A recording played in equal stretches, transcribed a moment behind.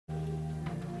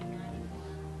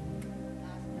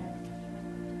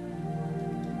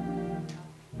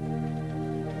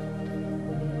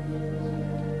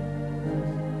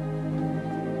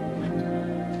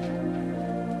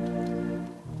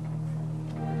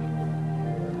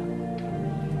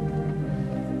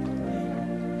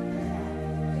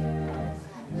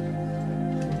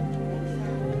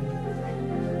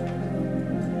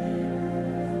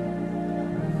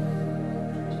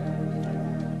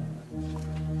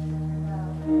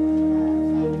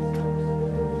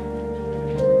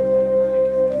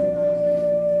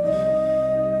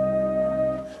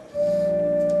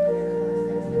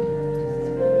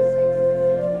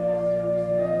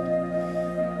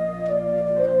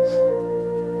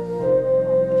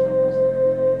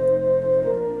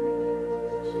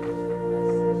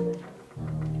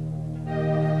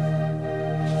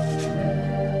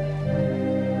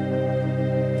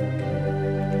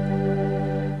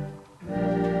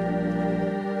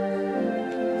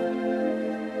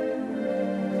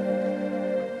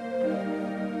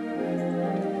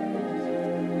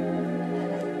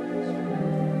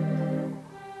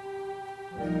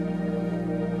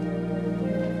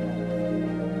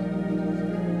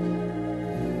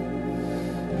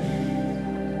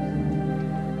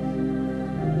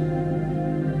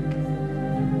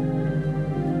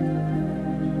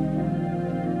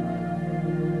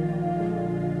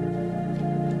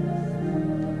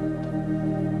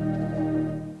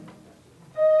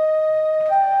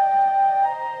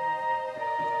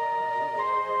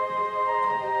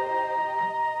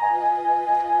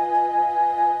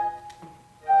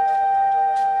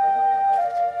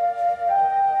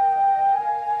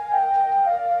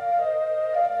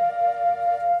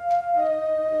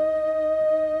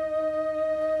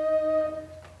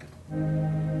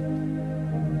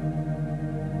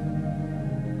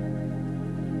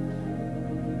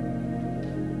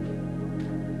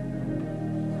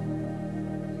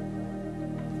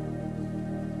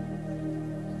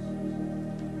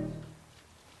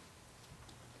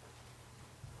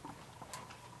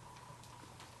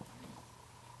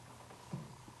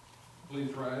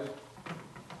Please rise.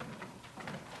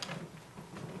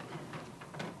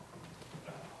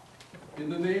 In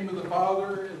the name of the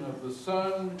Father, and of the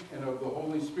Son, and of the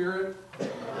Holy Spirit.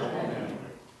 Amen.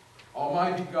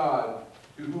 Almighty God,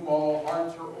 to whom all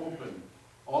hearts are open,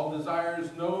 all desires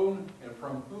known, and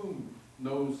from whom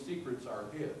no secrets are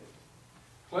hid,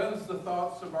 cleanse the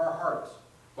thoughts of our hearts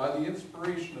by the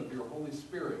inspiration of your Holy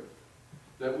Spirit,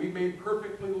 that we may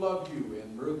perfectly love you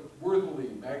and worthily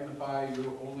magnify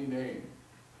your holy name,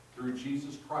 through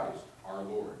Jesus Christ our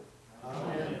Lord.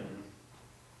 Amen.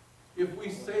 If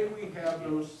we say we have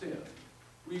no sin,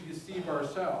 we deceive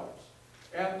ourselves,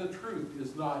 and the truth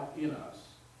is not in us.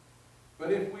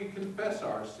 But if we confess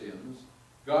our sins,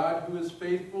 God, who is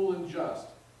faithful and just,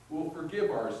 will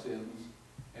forgive our sins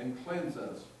and cleanse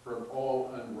us from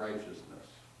all unrighteousness.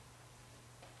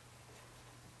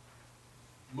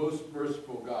 Most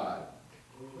merciful God,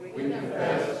 we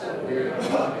confess that we are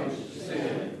bondage to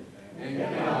sin and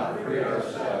cannot free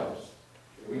ourselves.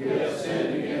 We have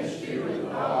sinned against you in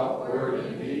thought, word,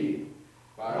 and deed,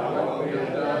 by what we have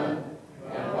done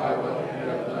and by what we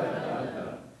have left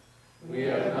undone. We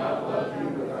have not loved you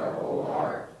with our whole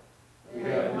heart. We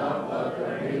have not loved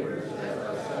our neighbors as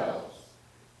ourselves.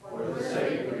 For the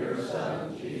sake of your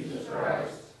Son, Jesus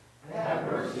Christ, have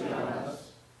mercy on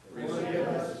us. Forgive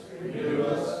us, renew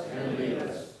us, and lead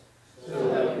us, so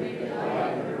that we can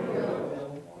abide in your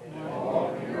will and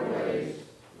walk in your ways,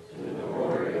 to the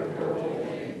glory of your holy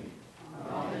name.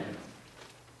 Amen.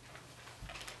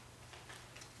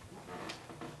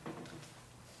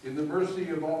 In the mercy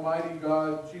of Almighty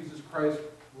God, Jesus Christ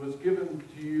was given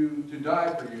to you to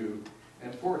die for you,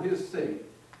 and for his sake,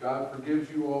 God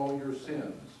forgives you all your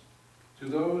sins. To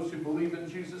those who believe in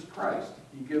Jesus Christ,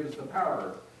 he gives the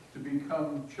power to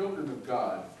become children of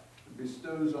God and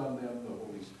bestows on them the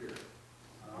Holy Spirit.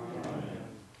 Amen.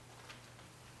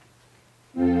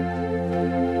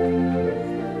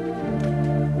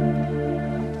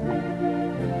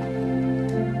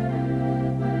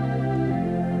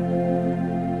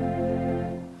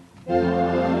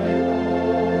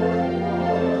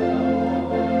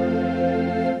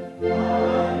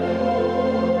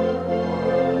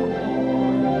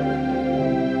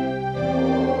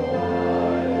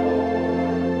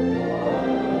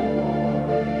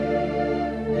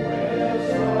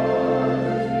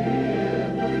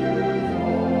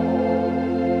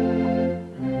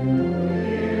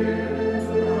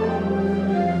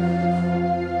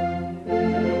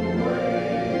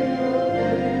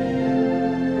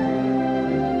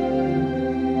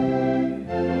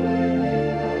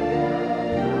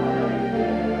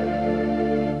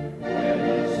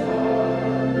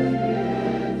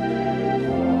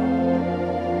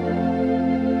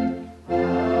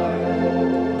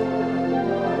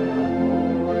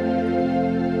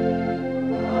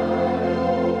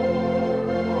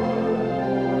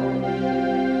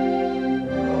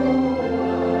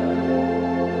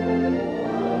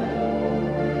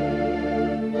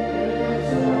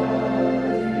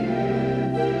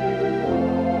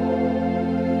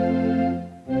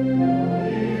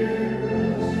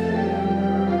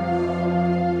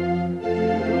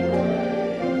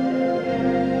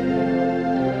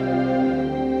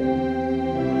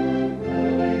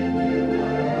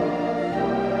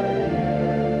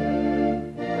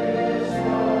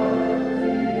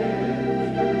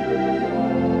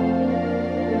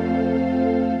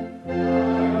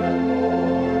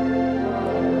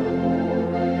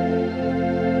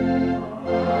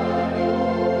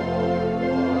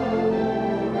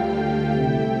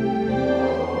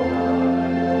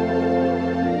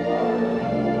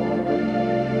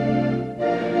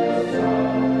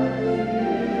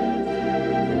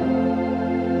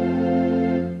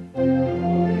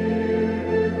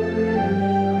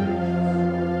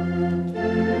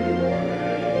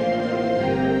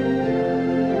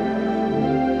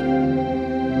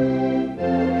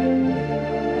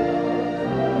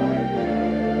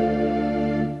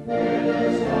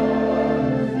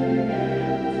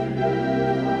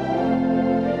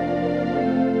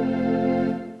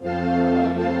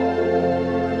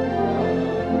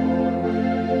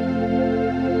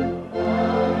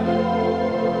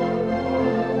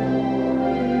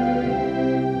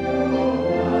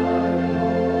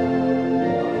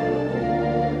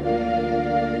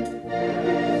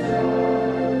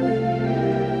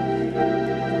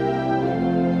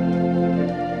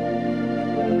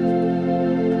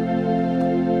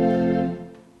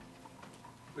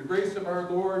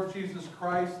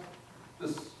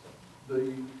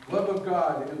 the love of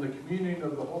God and the communion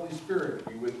of the Holy Spirit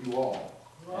be with you all.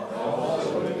 And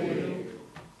also with you.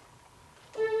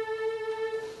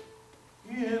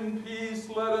 In peace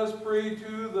let us pray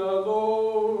to the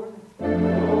Lord.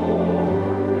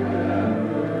 Lord, have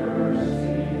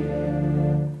mercy.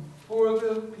 For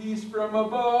the peace from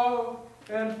above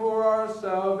and for our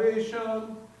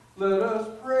salvation, let us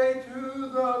pray to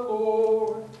the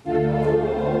Lord.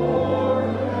 Lord,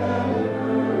 have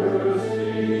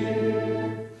mercy.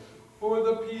 For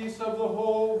the peace of the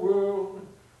whole world,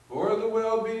 for the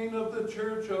well-being of the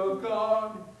Church of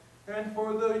God, and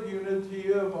for the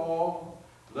unity of all,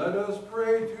 let us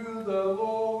pray to the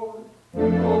Lord.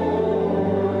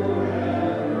 Lord,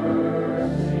 have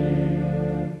mercy.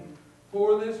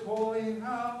 For this holy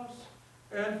house,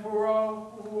 and for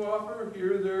all who offer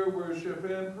here their worship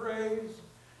and praise,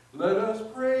 let us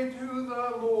pray to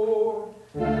the Lord.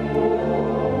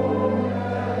 Lord,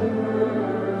 have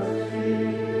mercy.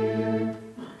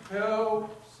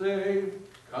 Help, save,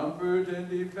 comfort, and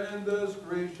defend us,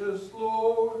 gracious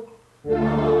Lord.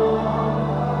 Amen.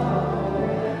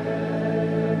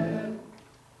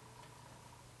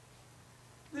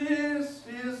 This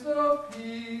is the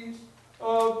peace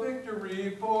of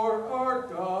victory for our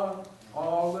God.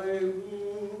 Alleluia.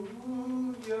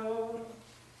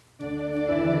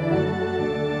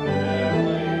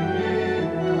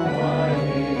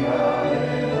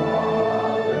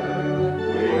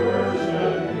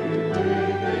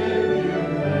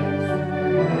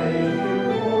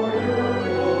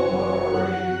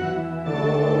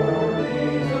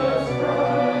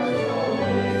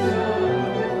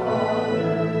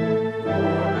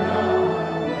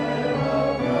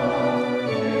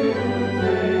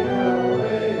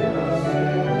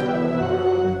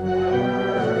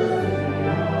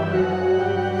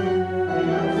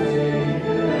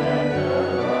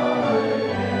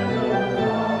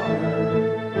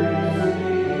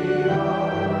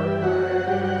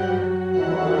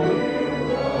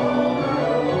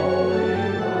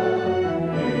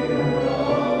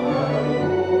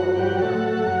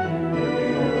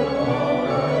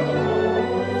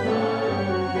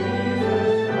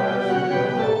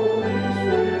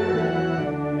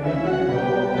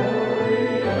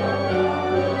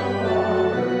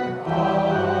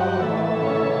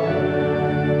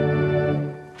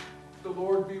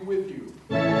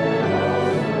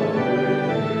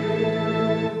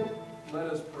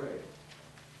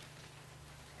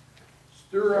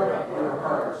 Stir up your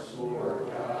hearts, Lord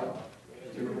God,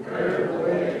 to prepare the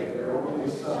way of your only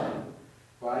Son.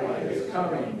 By his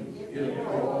coming, give to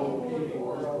all people the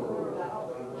world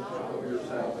of your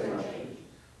salvation.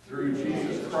 Through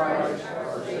Jesus Christ,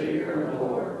 our Savior and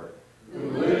Lord, who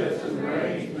lives and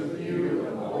reigns with you in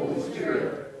the Holy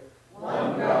Spirit,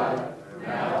 one God,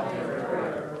 now and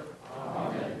forever.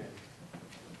 Amen.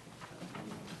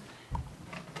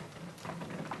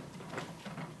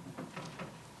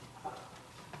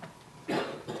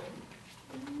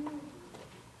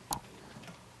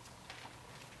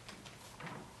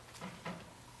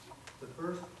 The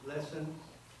first lesson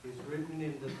is written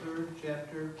in the 3rd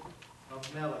chapter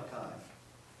of Malachi.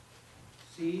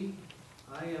 See,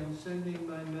 I am sending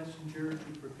my messenger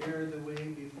to prepare the way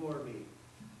before me,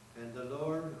 and the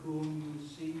Lord whom you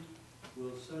seek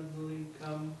will suddenly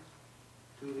come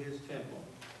to his temple.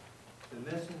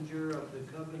 The messenger of the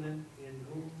covenant in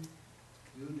whom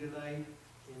you delight,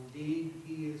 indeed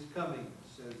he is coming,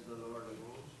 says the Lord of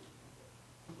hosts.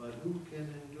 But who can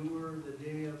endure the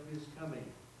day of his coming?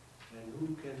 And who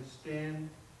can stand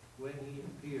when he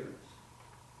appears?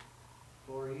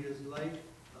 For he is like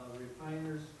a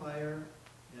refiner's fire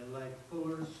and like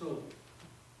fuller's soap.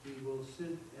 He will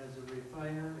sit as a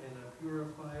refiner and a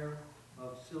purifier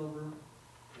of silver,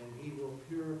 and he will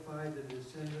purify the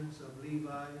descendants of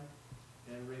Levi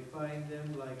and refine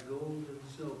them like gold and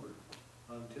silver,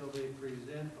 until they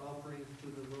present offerings to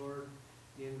the Lord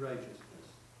in righteousness.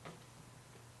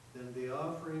 Then the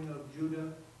offering of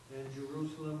Judah and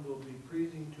Jerusalem will be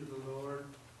pleasing to the Lord,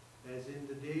 as in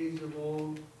the days of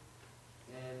old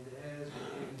and as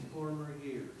in former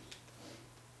years.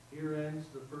 Here ends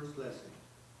the first lesson.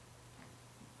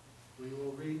 We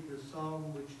will read the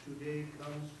psalm which today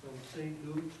comes from St.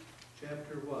 Luke,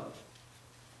 chapter 1.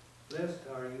 Blessed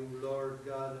are you, Lord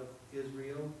God of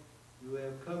Israel. You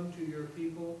have come to your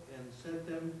people and set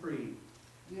them free.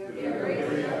 You have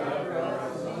raised up for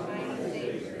us a kind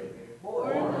Savior,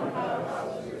 born of the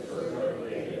house of your servant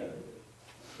David.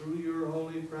 Through your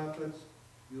holy prophets,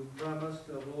 you promised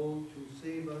of old to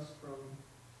save us from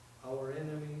our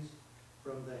enemies,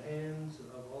 from the hands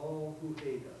of all who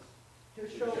hate us. To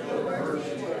show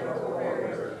mercy to our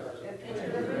warriors, and to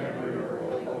remember your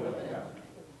holy covenant.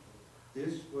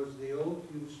 This was the oath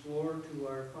you swore to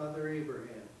our father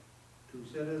Abraham, to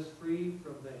set us free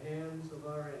from the hands of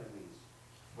our enemies.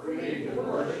 free to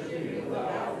worship you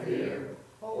without fear,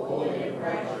 holy and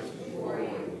righteous before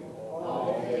you,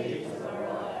 all the days of our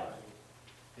life.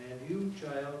 And you,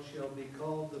 child, shall be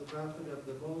called the prophet of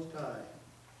the Most High,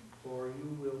 for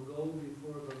you will go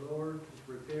before the Lord to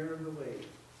prepare the way.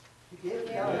 To give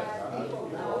God's people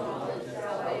knowledge of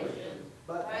salvation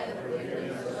but by the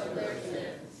forgiveness of their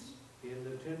sins. In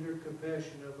the tender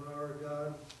compassion of our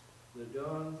God, the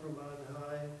dawn from on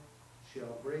high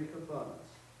shall break upon us.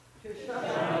 to Shine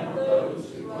shine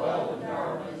those who dwell in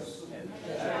darkness and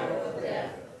the shadow of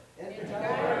death, and and to guide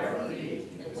guide our our feet feet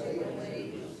into the way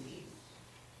of peace.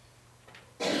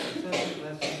 The second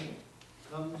lesson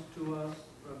comes to us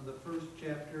from the first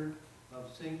chapter of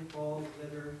St. Paul's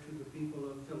letter to the people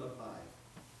of Philippi.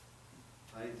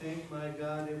 I thank my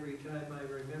God every time I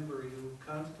remember you,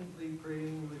 constantly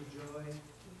praying with joy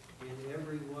in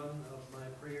every one of my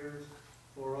prayers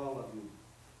for all of you,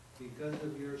 because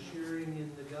of your sharing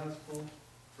in the gospel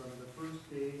from the first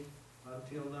day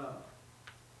until now.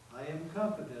 I am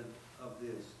confident of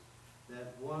this,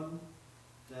 that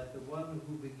the one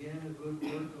who began a good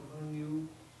work among you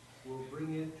will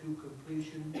bring it to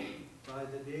completion by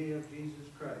the day of Jesus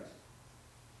Christ.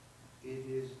 It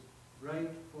is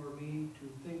right for me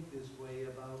to think this way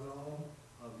about all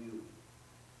of you,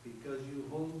 because you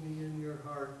hold me in your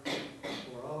heart,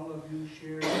 for all of you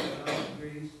share God's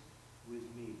grace with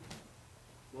me,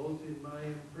 both in my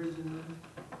imprisonment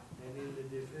and in the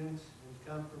defense and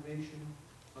confirmation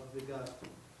of the gospel.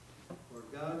 For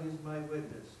God is my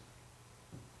witness,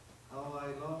 how I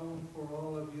long for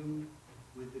all of you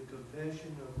with the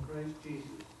compassion of Christ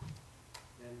Jesus.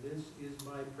 And this is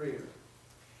my prayer,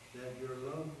 that your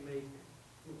love may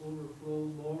overflow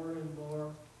more and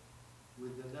more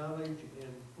with the knowledge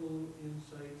and full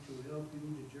insight to help you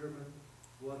determine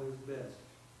what is best,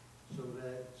 so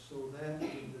that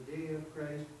in the day of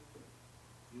Christ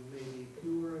you may be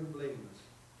pure and blameless,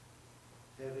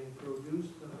 having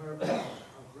produced the harvest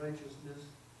of righteousness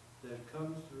that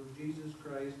comes through Jesus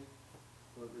Christ,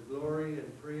 for the glory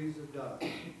and praise of God.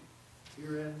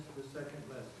 Here ends the second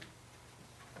lesson.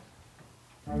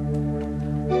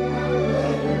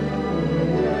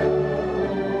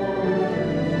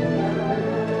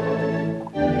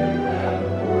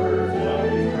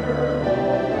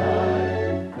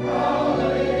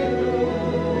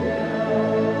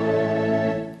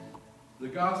 The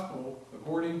Gospel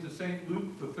according to St.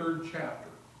 Luke, the 3rd chapter.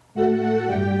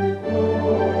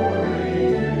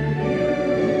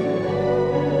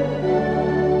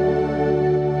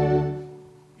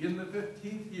 In the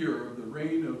 15th year of the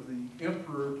reign of the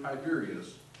Emperor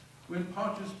Tiberius, when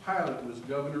Pontius Pilate was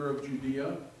governor of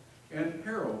Judea, and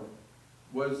Herod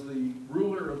was the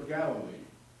ruler of Galilee,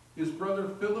 his brother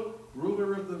Philip,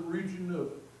 ruler of the region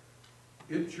of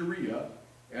Iturea,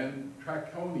 and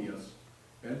Trachonius,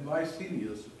 and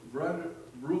Licinius,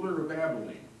 ruler of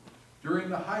Abilene, during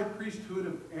the high priesthood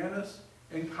of Annas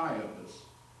and Caiaphas,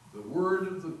 the word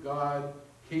of the God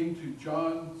came to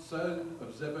John, son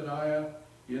of Zebediah,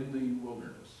 in the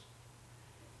wilderness.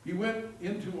 He went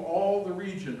into all the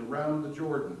region around the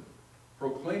Jordan,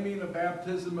 proclaiming a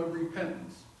baptism of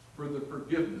repentance for the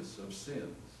forgiveness of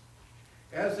sins,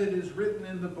 as it is written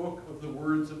in the book of the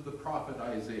words of the prophet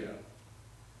Isaiah,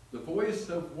 the voice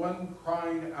of one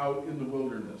crying out in the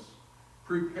wilderness,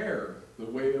 prepare the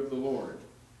way of the Lord,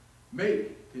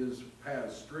 make his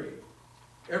path straight.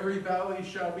 Every valley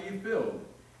shall be filled,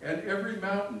 and every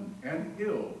mountain and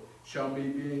hill shall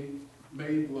be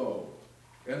made low,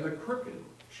 and the crooked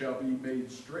shall be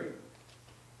made straight,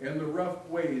 and the rough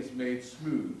ways made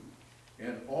smooth,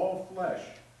 and all flesh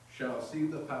shall see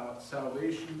the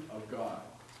salvation of God.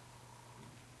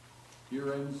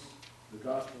 Here ends the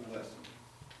gospel lesson.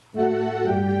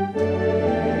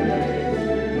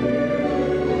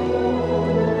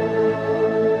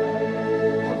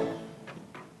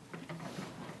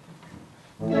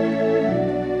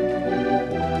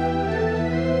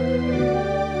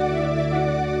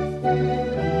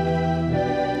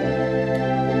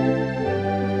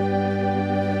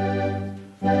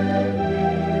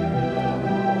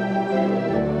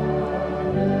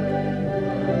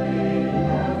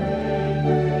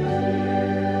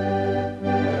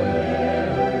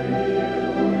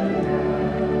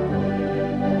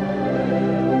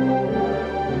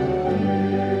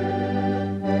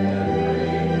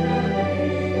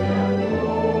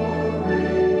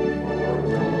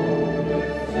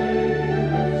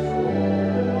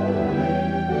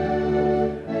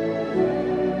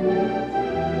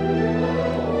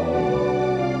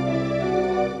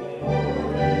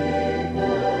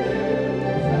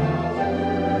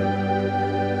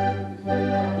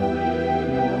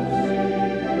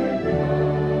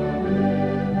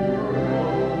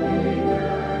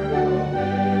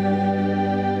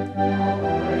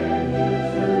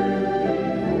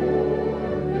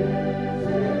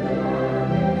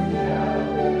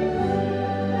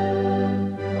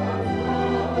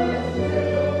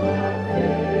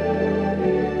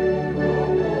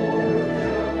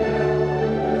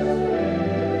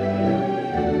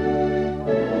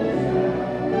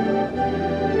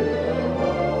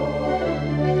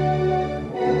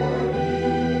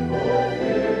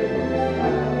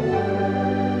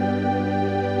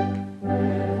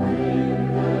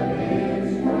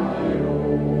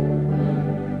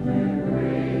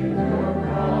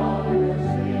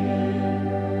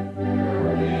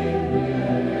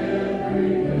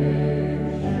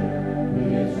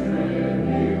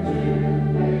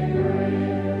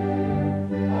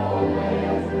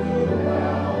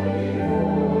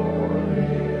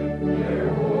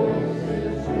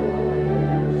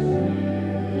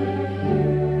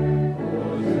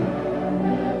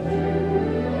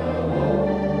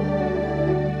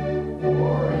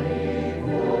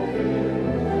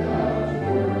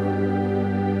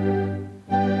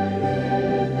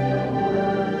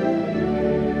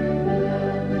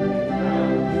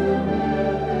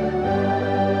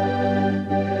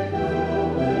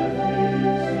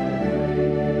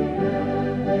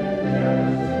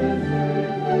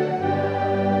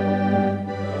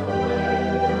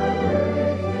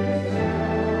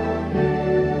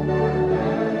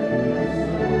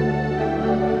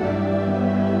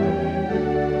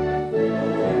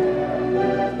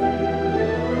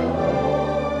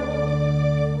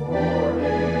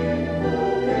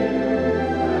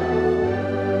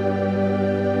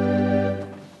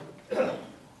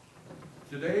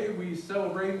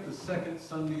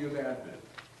 reality of Advent.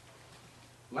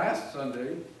 Last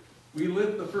Sunday, we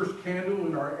lit the first candle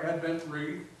in our Advent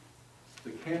wreath,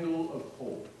 the candle of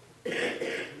hope.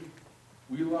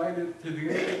 We light it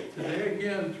today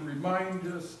again to remind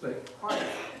us that Christ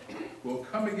will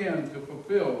come again to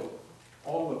fulfill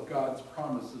all of God's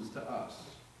promises to us.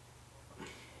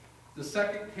 The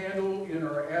second candle in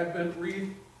our Advent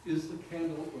wreath is the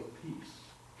candle of peace.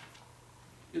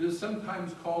 It is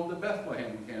sometimes called the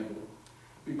Bethlehem candle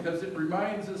because it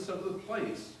reminds us of the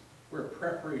place where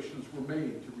preparations were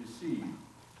made to receive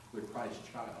the Christ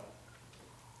child.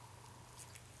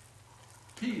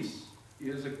 Peace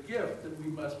is a gift that we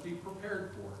must be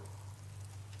prepared for.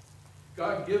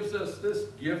 God gives us this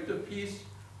gift of peace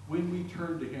when we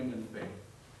turn to him in faith.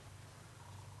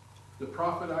 The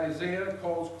prophet Isaiah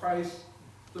calls Christ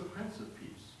the Prince of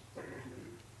Peace.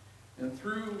 And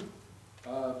through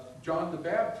John the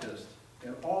Baptist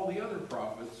and all the other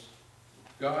prophets,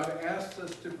 God asks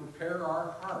us to prepare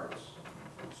our hearts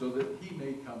so that he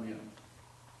may come in.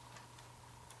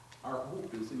 Our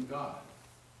hope is in God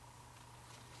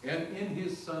and in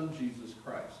his Son, Jesus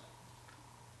Christ.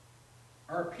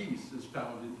 Our peace is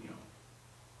found in him.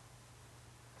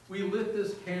 We lit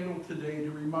this candle today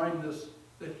to remind us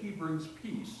that he brings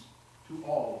peace to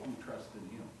all who trust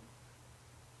in him.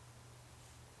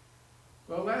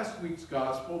 Well, last week's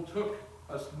gospel took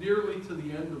us nearly to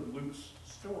the end of Luke's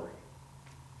story.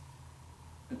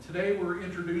 And today we're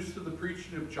introduced to the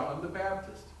preaching of John the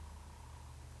Baptist.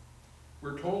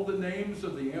 We're told the names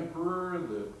of the emperor,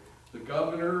 the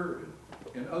governor,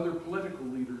 and other political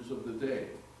leaders of the day.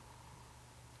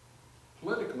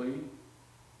 Politically,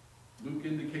 Luke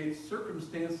indicates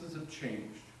circumstances have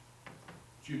changed.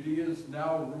 Judea is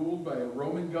now ruled by a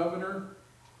Roman governor,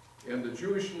 and the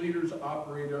Jewish leaders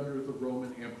operate under the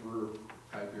Roman Emperor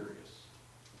Tiberius.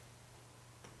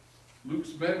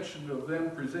 Luke's mention of them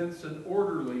presents an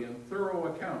orderly and thorough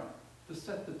account to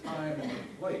set the time and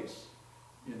the place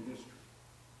in history.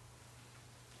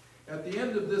 At the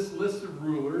end of this list of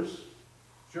rulers,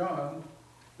 John,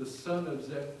 the son of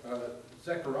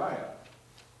Zechariah,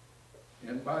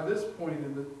 and by this point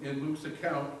in Luke's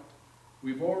account,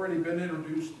 we've already been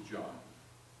introduced to John.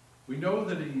 We know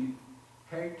that he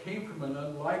came from an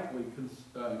unlikely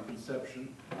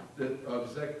conception of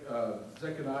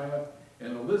Zechariah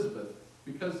and Elizabeth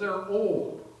because they're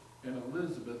old and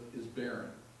Elizabeth is barren.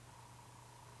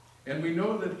 And we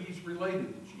know that he's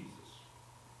related to Jesus.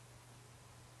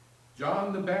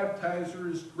 John the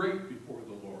Baptizer is great before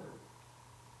the Lord,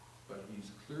 but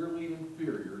he's clearly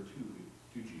inferior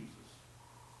to Jesus.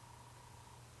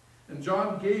 And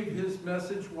John gave his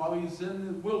message while he's in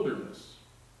the wilderness.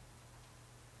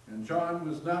 And John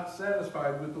was not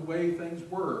satisfied with the way things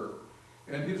were,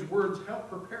 and his words help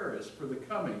prepare us for the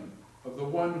coming of the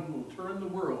one who will turn the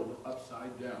world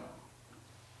upside down.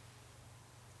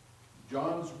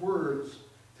 John's words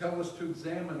tell us to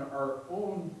examine our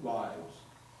own lives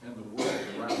and the world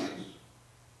around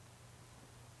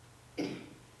us.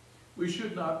 We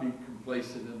should not be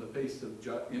complacent in the face of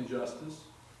injustice,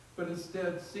 but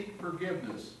instead seek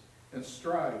forgiveness and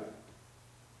strive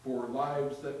for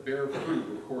lives that bear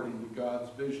fruit according to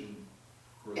God's vision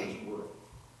for this world.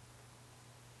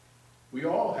 We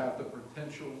all have the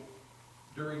potential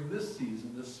during this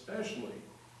season, especially,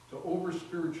 to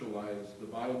over-spiritualize the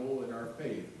Bible and our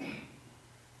faith,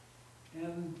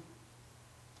 and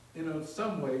in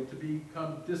some way to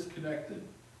become disconnected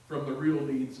from the real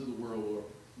needs of the world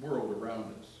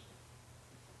around us.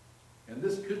 And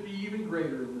this could be even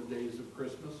greater in the days of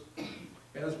Christmas,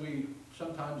 as we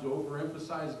sometimes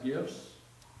overemphasize gifts.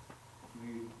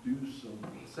 We do some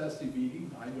excessive eating.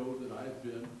 I know that I've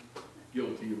been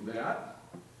guilty of that.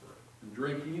 And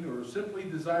drinking, or simply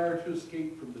desire to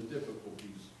escape from the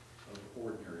difficulties of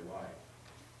ordinary life.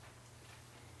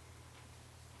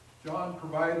 John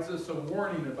provides us a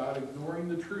warning about ignoring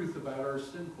the truth about our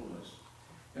sinfulness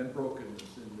and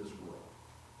brokenness in this world.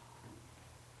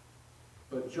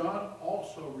 But John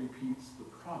also repeats the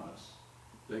promise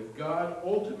that God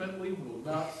ultimately will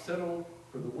not settle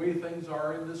for the way things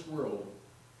are in this world,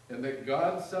 and that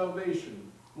God's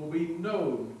salvation will be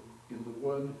known in the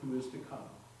one who is to come,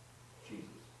 Jesus.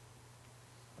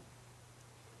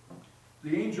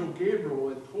 The angel Gabriel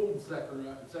had told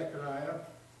Zechariah,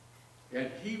 and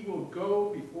he will go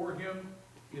before him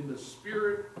in the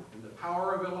spirit and the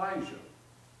power of Elijah,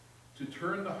 to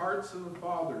turn the hearts of the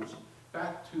fathers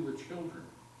back to the children,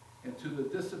 and to the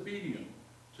disobedient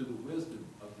to the wisdom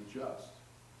of the just,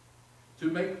 to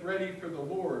make ready for the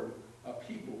Lord a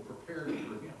people prepared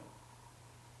for him.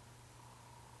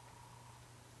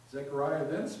 Zechariah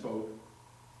then spoke,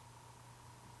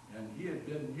 and he had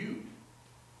been mute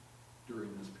during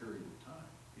this period of time.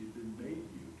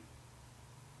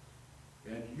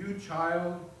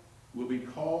 child will be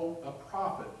called a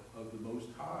prophet of the Most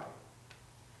High.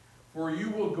 For you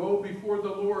will go before the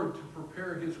Lord to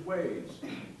prepare his ways,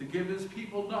 to give his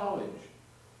people knowledge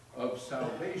of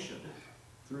salvation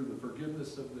through the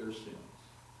forgiveness of their sins.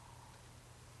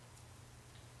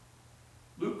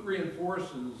 Luke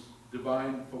reinforces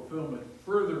divine fulfillment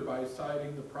further by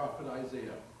citing the prophet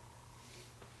Isaiah,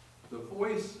 the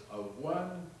voice of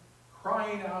one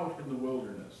crying out in the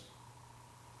wilderness,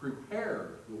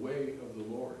 "Prepare the way of the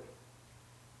Lord."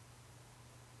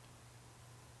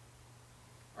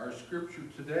 Our scripture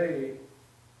today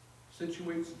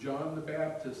situates John the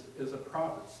Baptist as a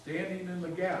prophet standing in the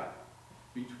gap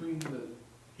between the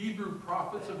Hebrew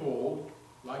prophets of old,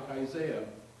 like Isaiah,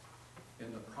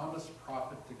 and the promised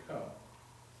prophet to come,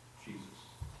 Jesus.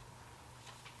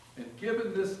 And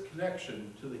given this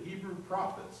connection to the Hebrew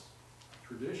prophets'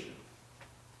 tradition,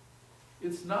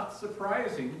 it's not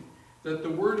surprising that the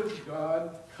word of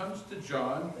God comes to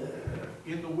John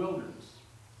in the wilderness.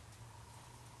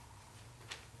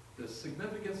 The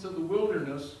significance of the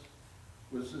wilderness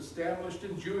was established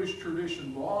in Jewish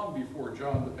tradition long before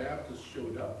John the Baptist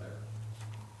showed up there.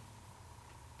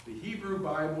 The Hebrew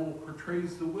Bible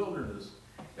portrays the wilderness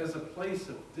as a place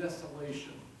of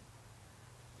desolation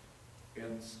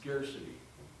and scarcity,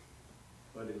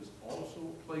 but it is also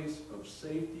a place of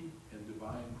safety and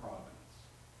divine providence.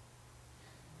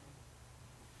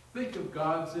 Think of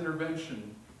God's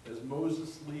intervention as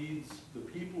Moses leads the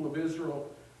people of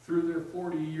Israel through their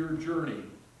 40-year journey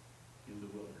in the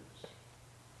wilderness.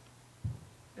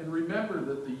 And remember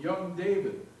that the young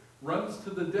David runs to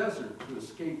the desert to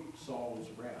escape Saul's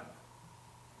wrath.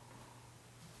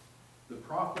 The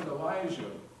prophet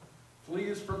Elijah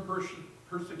flees from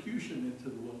persecution into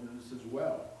the wilderness as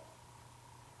well.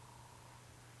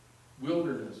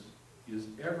 Wilderness is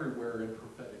everywhere in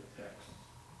prophetic texts,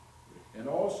 and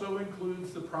also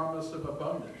includes the promise of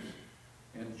abundance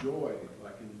and joy,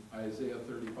 like in Isaiah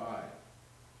 35.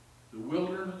 The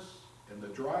wilderness and the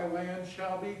dry land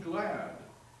shall be glad.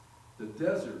 The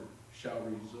desert shall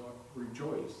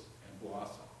rejoice and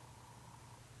blossom.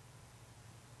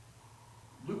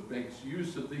 Luke makes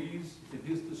use of these in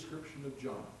his description of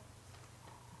John.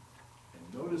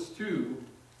 And notice, too,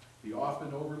 the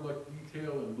often overlooked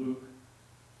detail in Luke,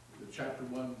 chapter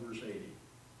 1, verse 80.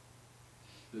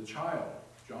 The child,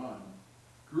 John,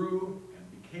 grew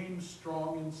and became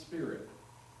strong in spirit,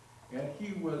 and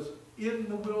he was in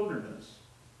the wilderness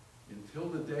until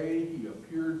the day he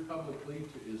appeared publicly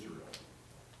to Israel.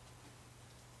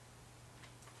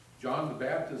 John the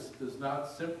Baptist does not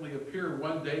simply appear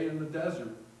one day in the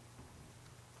desert.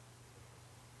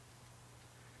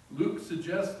 Luke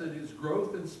suggests that his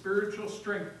growth in spiritual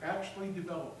strength actually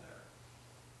developed there.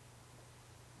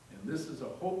 And this is a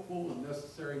hopeful and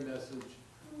necessary message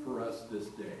for us this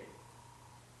day.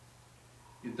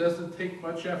 It doesn't take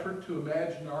much effort to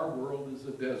imagine our world as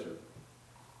a desert.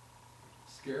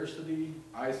 Scarcity,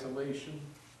 isolation,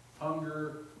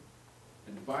 hunger,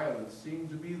 and violence seem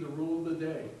to be the rule of the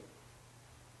day.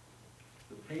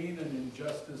 The pain and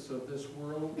injustice of this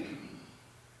world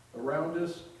around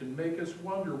us can make us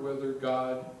wonder whether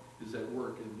God is at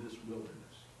work in this wilderness.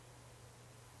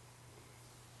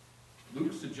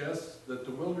 Luke suggests that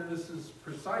the wilderness is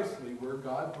precisely where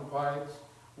God provides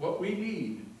what we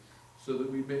need so that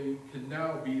we can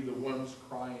now be the ones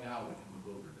crying out in the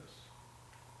wilderness.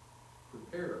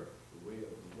 Prepare the way of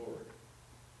the Lord.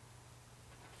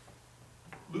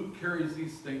 Luke carries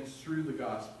these things through the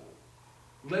gospel.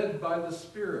 Led by the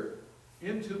Spirit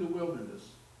into the wilderness,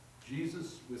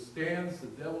 Jesus withstands the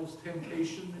devil's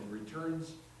temptation and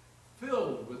returns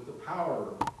filled with the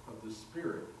power of the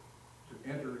Spirit to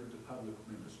enter into public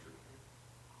ministry.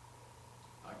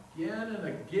 Again and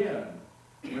again,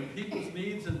 when people's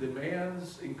needs and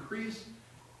demands increase,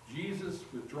 Jesus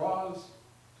withdraws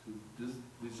to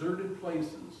deserted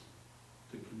places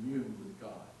to commune with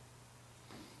God.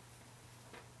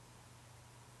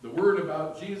 The word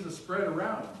about Jesus spread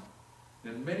around,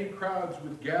 and many crowds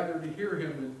would gather to hear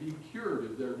him and be cured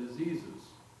of their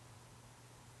diseases.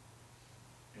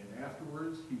 And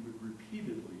afterwards, he would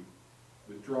repeatedly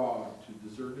withdraw to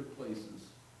deserted places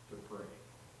to pray.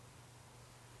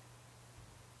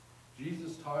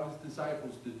 Jesus taught his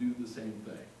disciples to do the same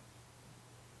thing.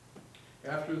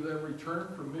 After their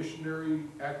return from missionary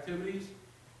activities,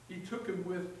 he took them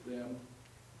with them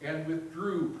and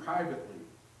withdrew privately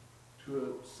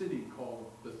to a city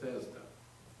called Bethesda.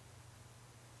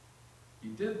 He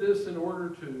did this in order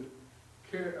to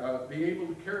be able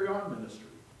to carry on ministry.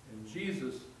 And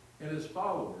Jesus and his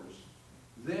followers,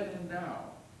 then and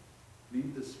now,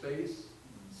 leave the space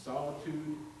and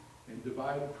solitude and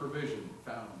divided provision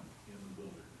found in the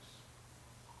wilderness.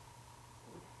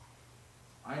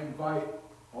 I invite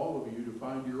all of you to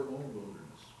find your own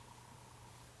wilderness,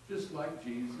 just like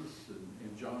Jesus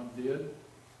and John did,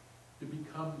 to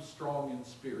become strong in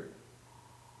spirit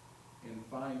and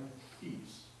find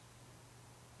peace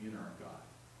in our God.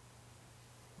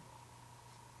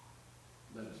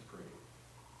 Let us pray.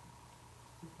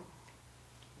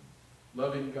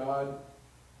 Loving God,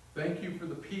 thank you for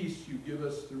the peace you give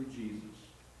us through Jesus.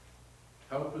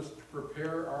 Help us to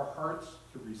prepare our hearts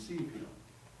to receive him.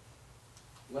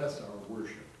 Bless our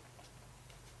worship.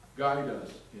 Guide us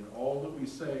in all that we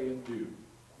say and do.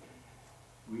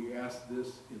 We ask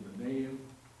this in the name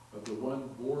of the one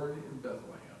born in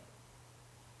Bethlehem.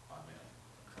 Amen.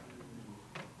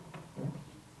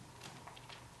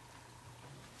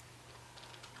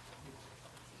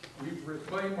 We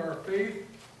proclaim our faith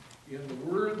in the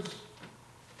words,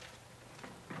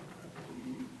 I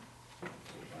believe, I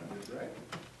did right,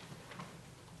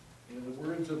 in the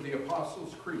words of the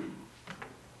Apostles' Creed.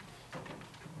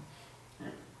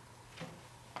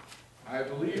 I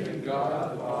believe in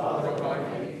God, the Father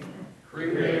Almighty,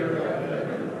 creator of heaven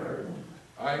and earth.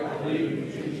 I believe in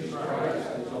Jesus Christ,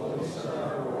 his only Son,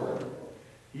 our Lord.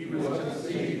 He was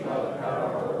conceived by the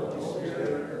power of the Holy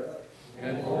Spirit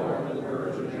and born of the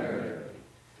Virgin Mary.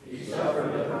 He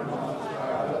suffered under Pontius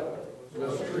Pilate,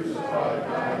 was crucified,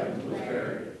 died, and was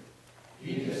buried.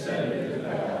 He descended into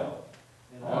hell,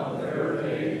 and on the third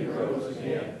day he rose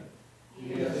again.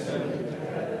 He ascended to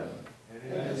heaven, and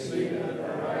is seated at the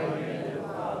right hand of the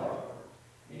Father.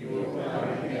 He will come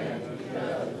again to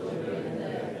judge the living and the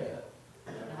dead.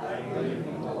 I believe in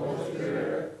the Holy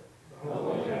Spirit, the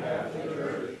Holy Catholic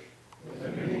Church, the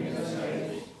communion of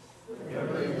saints, the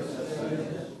forgiveness of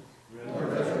sins, the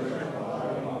resurrection of the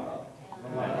body,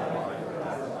 and life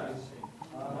everlasting.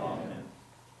 Amen.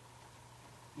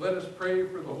 Let us pray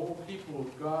for the whole people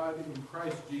of God in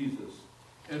Christ Jesus,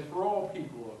 and for all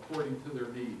people according to their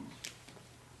needs.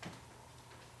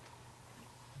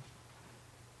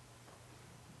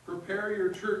 Prepare your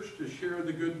church to share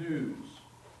the good news.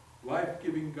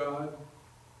 Life-giving God,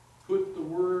 put the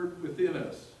word within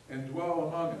us and dwell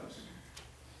among us.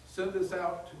 Send us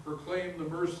out to proclaim the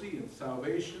mercy and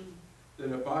salvation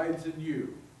that abides in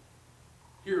you.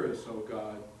 Hear us, O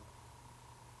God.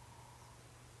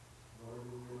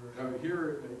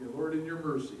 Lord, in your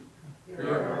mercy. Hear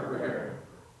our prayer.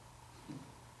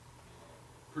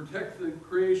 Protect the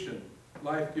creation,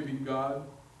 life-giving God.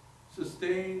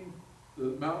 Sustain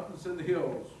the mountains and the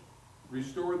hills.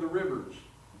 Restore the rivers.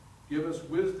 Give us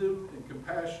wisdom and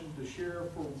compassion to share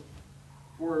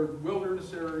for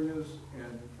wilderness areas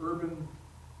and urban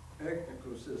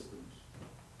ecosystems.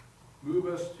 Move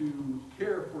us to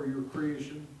care for your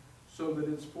creation so that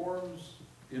its forms,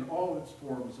 in all its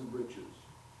forms and riches.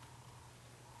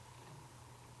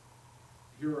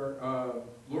 Hear our,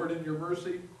 Lord, in your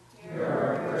mercy, hear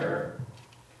our prayer.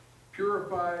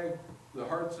 Purify the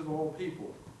hearts of all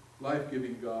people,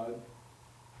 life-giving God.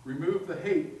 Remove the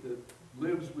hate that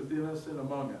lives within us and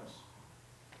among us.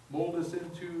 Mold us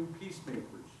into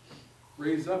peacemakers.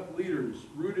 Raise up leaders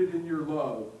rooted in your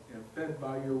love and fed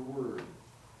by your word.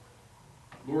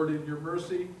 Lord, in your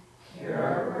mercy, hear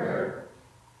our prayer.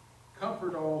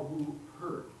 Comfort all who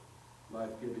hurt,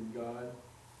 life-giving God.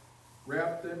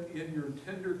 Wrap them in your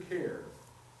tender care.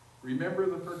 Remember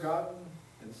the forgotten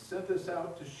and send us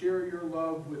out to share your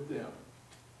love with them.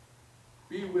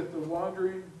 Be with the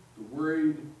wandering, the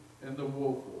worried, and the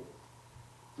woeful,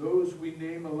 those we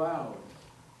name aloud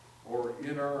or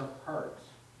in our hearts.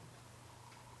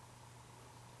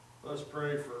 Let's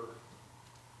pray for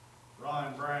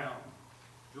Ryan Brown,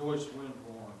 Joyce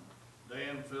Windhorn,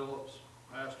 Dan Phillips,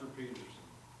 Pastor Peterson,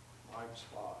 Mike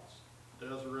Spots,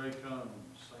 Desiree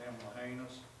Cummings, Sam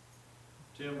Lahanis,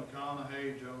 Tim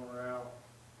McConaughey, Joan Rao,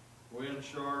 Gwen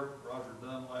Sharp, Roger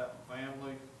Dunlap and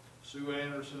family, Sue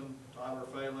Anderson, Tyler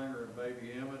Falinger and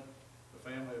baby Emmett, the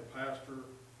family of Pastor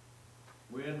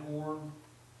Windhorn,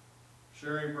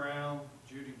 Sherry Brown,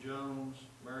 Judy Jones,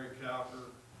 Mary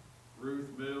Cowker, Ruth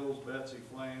Mills, Betsy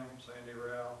Flam, Sandy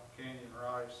Rao, Canyon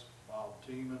Rice, Bob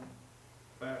Tiemann,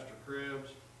 Pastor Krebs,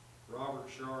 Robert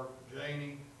Sharp,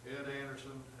 Janie, Ed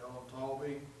Anderson, Helen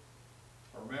Talby,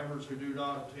 our members who do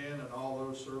not attend, and all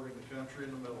those serving the country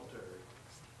and the military.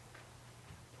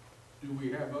 Do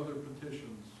we have other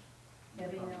petitions?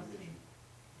 Debbie Nelson.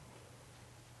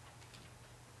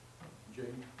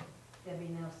 Jane? Debbie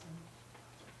Nelson.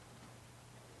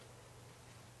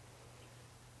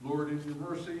 Lord, in your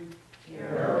mercy,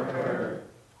 Hear our prayer.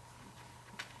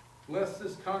 bless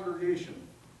this congregation,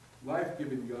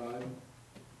 life-giving God.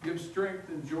 Give strength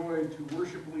and joy to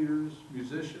worship leaders,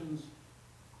 musicians,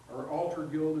 our altar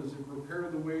guild as they prepare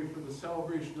the way for the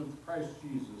celebration of Christ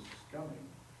Jesus coming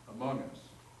among us.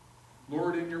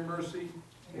 Lord, in your mercy,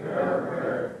 Hear our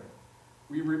prayer.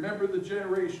 we remember the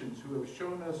generations who have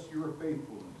shown us your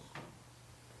faithfulness.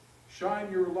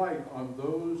 Shine your light on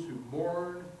those who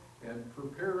mourn and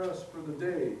prepare us for the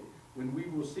day when we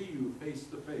will see you face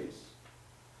to face.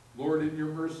 Lord, in your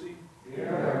mercy, Hear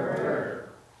our prayer.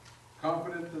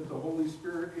 confident that the Holy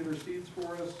Spirit intercedes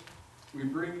for us, we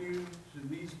bring you to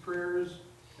these prayers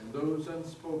and those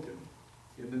unspoken.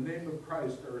 In the name of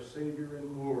Christ, our Savior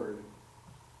and Lord.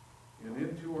 And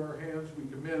into our hands we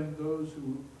commend those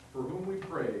for whom we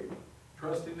pray,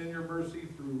 trusting in your mercy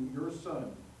through your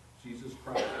Son, Jesus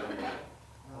Christ.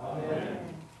 Amen.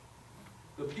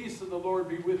 The peace of the Lord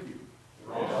be with you.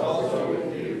 Also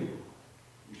with you.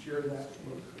 You share that?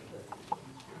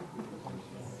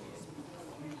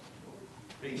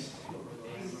 Peace.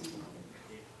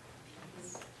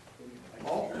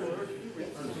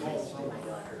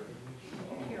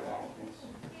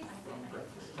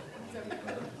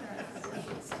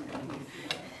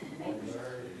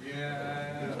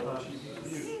 Yeah.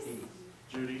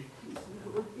 Judy.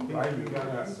 Right, you got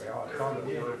that. I thought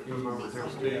it was a few moments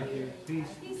now. Peace.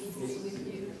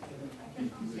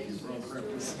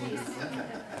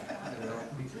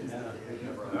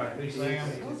 Peace, Sam.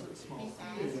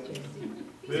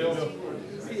 Bill.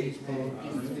 Peace,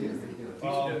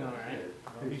 Bob.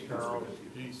 Peace, Carl.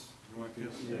 Peace. You want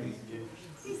kiss?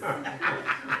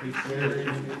 Peace, Jerry.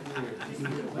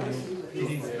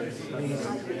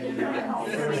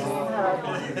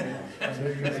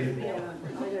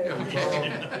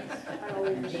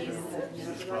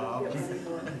 Bob.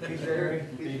 Peace, Jerry.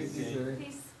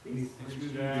 Peace,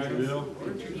 Jack. Bill.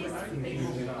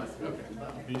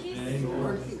 Peace, James.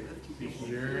 Peace,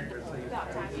 Jerry.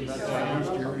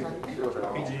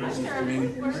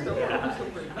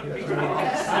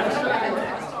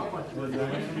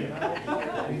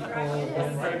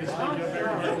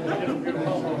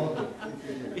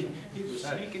 He was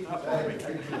sneaking up on me.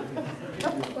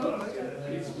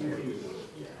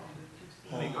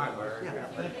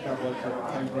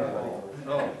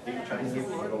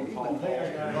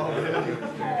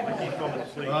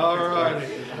 All right.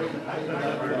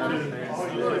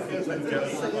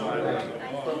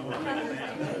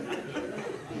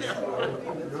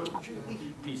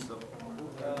 Peace, though.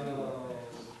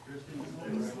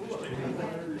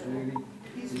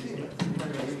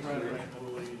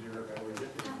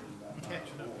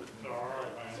 Catching up with Dar,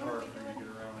 it's hard for you to get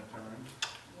around at times.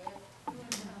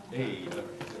 Hey,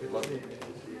 good luck.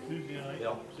 Tuesday night,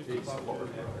 Yeah. 6 o'clock.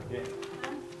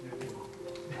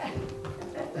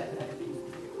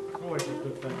 Always a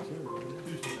good thing, too.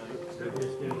 Tuesday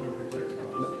night.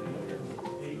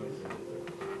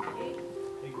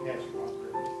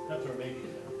 That's our baby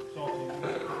now.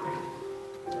 Salty.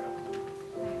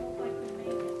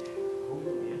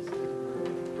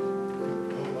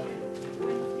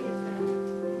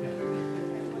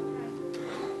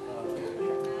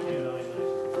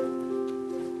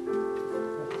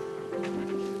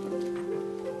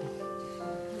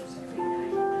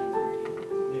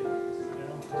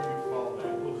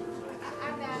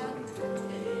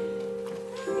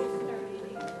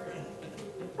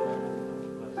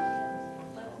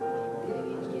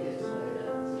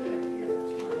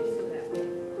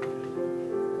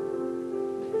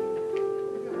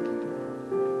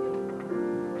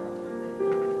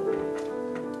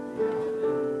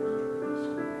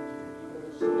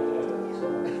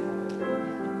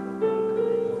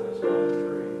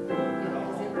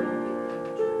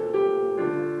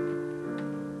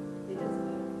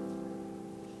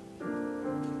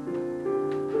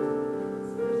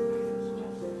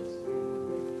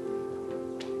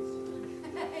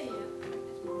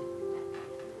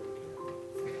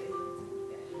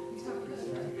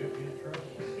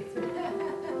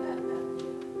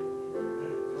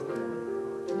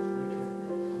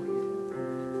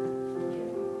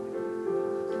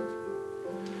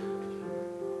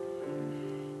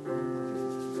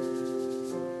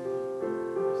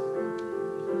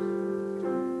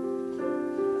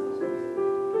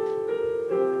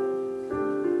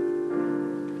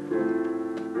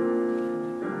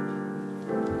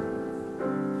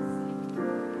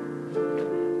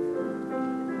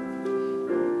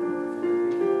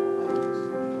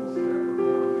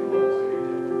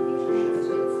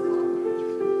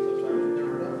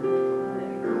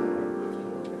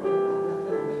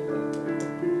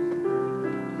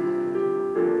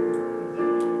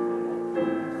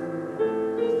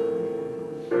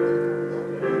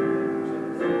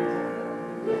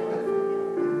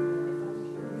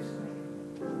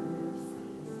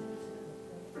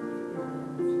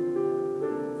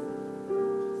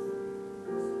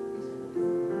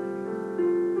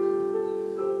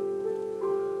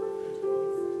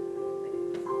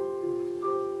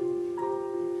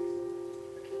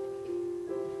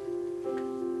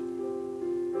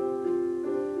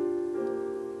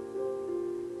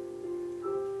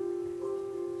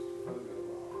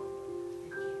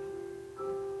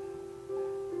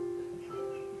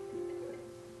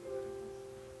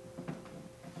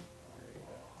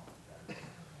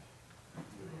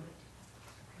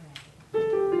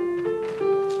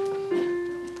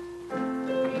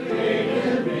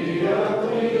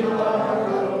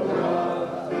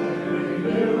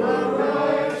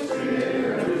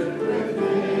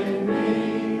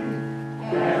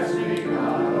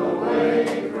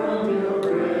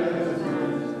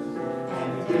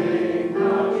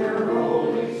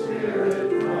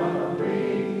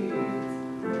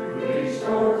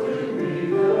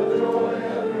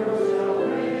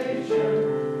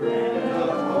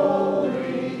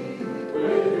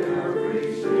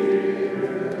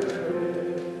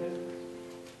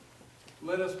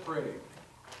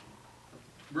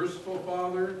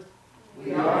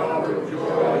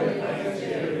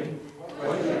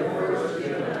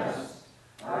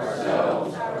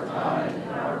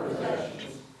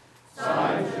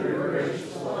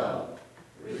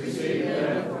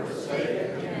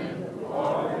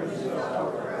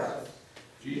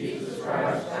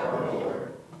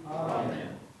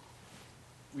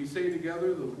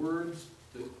 together the words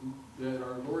that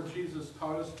our Lord Jesus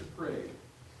taught us to pray.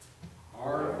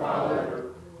 Our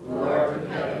Father, who art in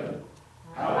heaven,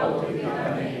 hallowed be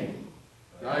thy name.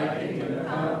 Thy kingdom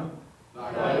come,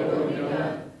 thy will be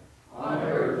done, on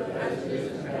earth as it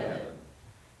is in heaven.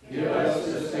 Give us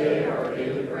this day our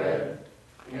daily bread,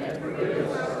 and forgive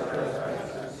us our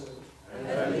trespasses,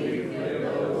 as we forgive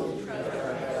those who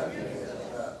trespass against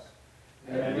us.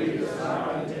 And lead us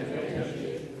not into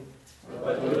temptation,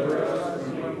 but deliver us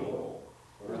from evil.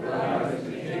 For thine is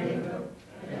the kingdom,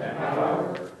 and the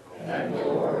power, and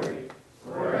glory,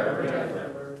 forever and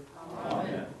ever.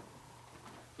 Amen.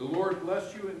 The Lord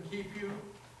bless you and keep you.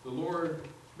 The Lord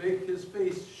make his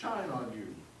face shine on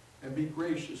you and be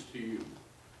gracious to you.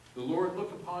 The Lord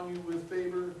look upon you with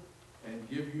favor and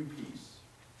give you peace.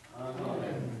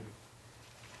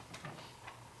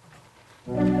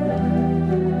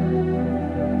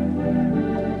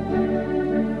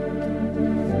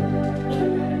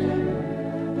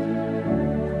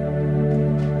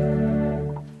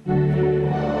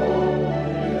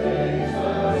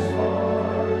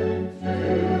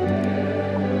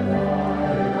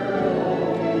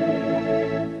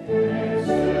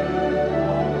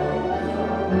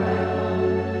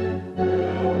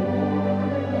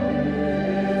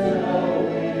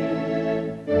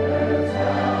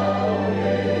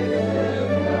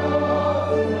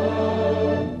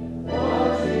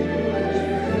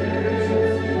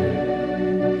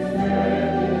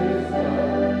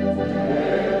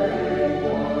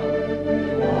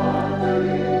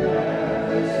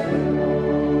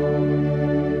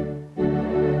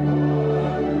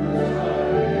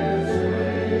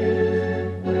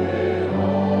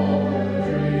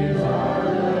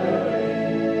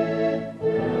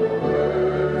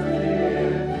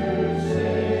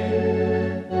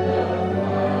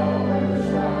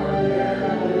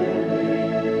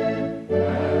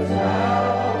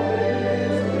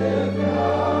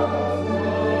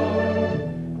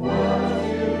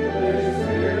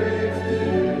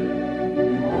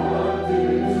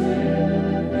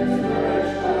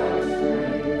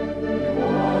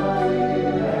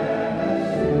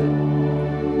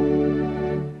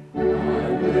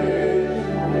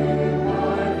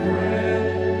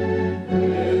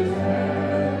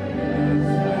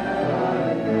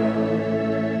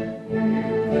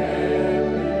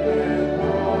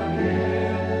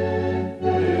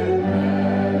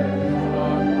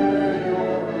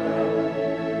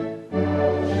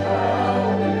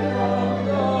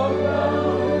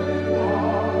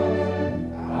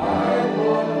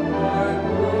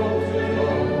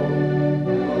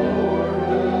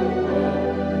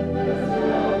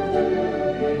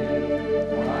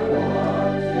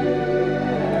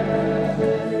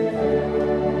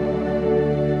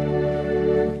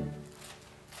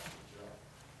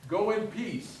 Go in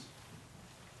peace.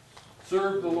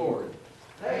 Serve the Lord.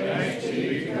 Thanks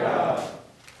be to God.